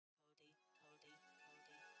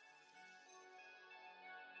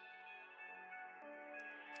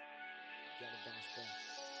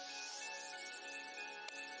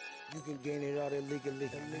You can gain it all illegally,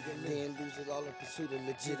 then lose it all in pursuit of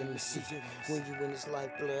legitimacy. When you in this life,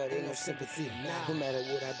 blood, ain't no sympathy. No matter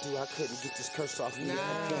what I do, I couldn't get this curse off me. I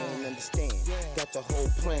can't understand. Got the whole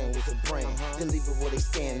plan with a brain. Then leave it where they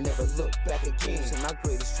stand, never look back again. So my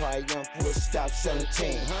greatest triumph was stop selling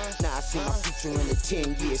 10. Now I see my future in a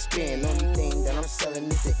 10-year span. Only thing that I'm selling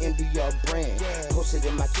is the M.B.R. brand. Posted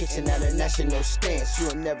in my kitchen at a national stance.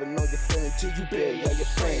 You'll never know your feeling till you bury all your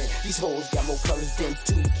friends. These hoes got more colors than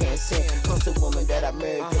toucan sand. Comes the woman that I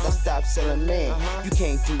married cause I stopped selling man. You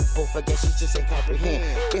can't do both, I guess you just ain't comprehend.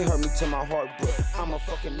 It hurt me to my heart, but I'm a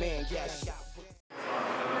fucking man. Yeah,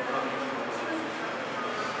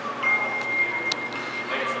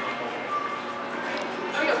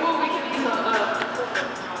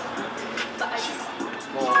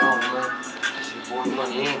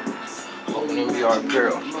 Open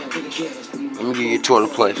M.B.R.Apparel. Let me give you a tour of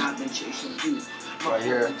the place. Right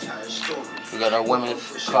here, we got our women's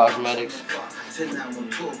cosmetics,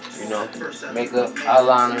 you know, makeup,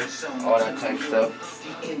 eyeliner, all that type of stuff.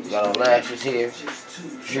 We got our lashes here,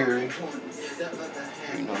 jewelry,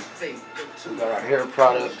 you know. We got our hair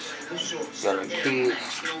products, we got our kids,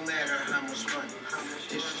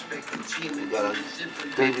 we got our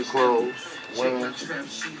baby clothes, women's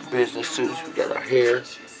business suits, we got our hair,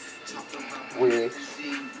 wigs,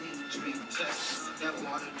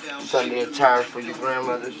 Sunday attire for your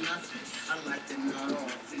grandmothers.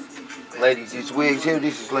 Ladies, these wigs here,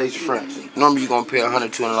 these is ladies' friends. Normally you're gonna pay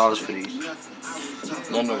 $100, $200 for these.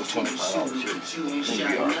 None over $25 here.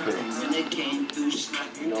 M.B.R.Apparel.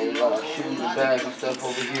 You know, we got our shoes and bags and stuff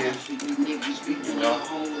over here. You know,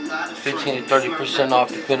 15 to 30% off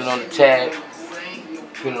depending on the tag.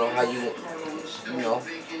 Depending on how you know,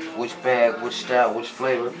 which bag, which style, which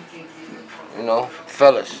flavor. You know,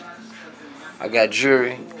 fellas, I got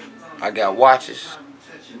jewelry, I got watches,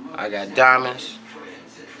 I got diamonds,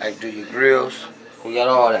 I can do your grills, we got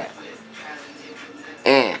all that.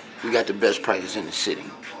 And we got the best prices in the city.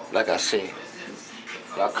 Like I said,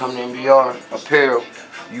 y'all come to M.B.R.Apparel,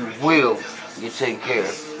 you will get taken care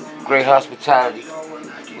of. Great hospitality.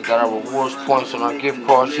 We got our rewards points on our gift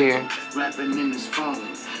cards here.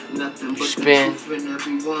 You spend,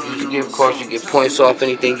 use the gift cards, you get points off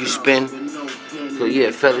anything you spend. So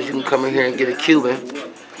yeah, fellas, you can come in here and get a Cuban.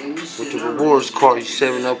 With the rewards card, you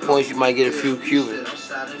 7 up points, you might get a few Cubans.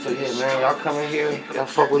 So yeah, man, y'all come in here, y'all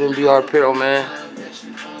fuck with M.B.R.Apparel, man.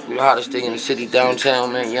 We the hottest thing in the city,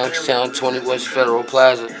 downtown, man. Youngstown, 20 West Federal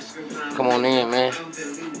Plaza. Come on in, man.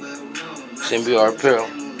 It's M.B.R.Apparel.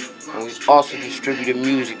 And we also distributed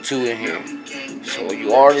music too in here. So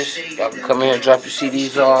you artists, y'all can come in and drop your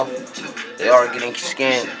CDs off. They are getting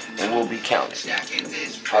scanned and will be counted.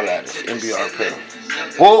 Holla at us, M.B.R.Apparel.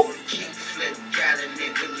 Whoa!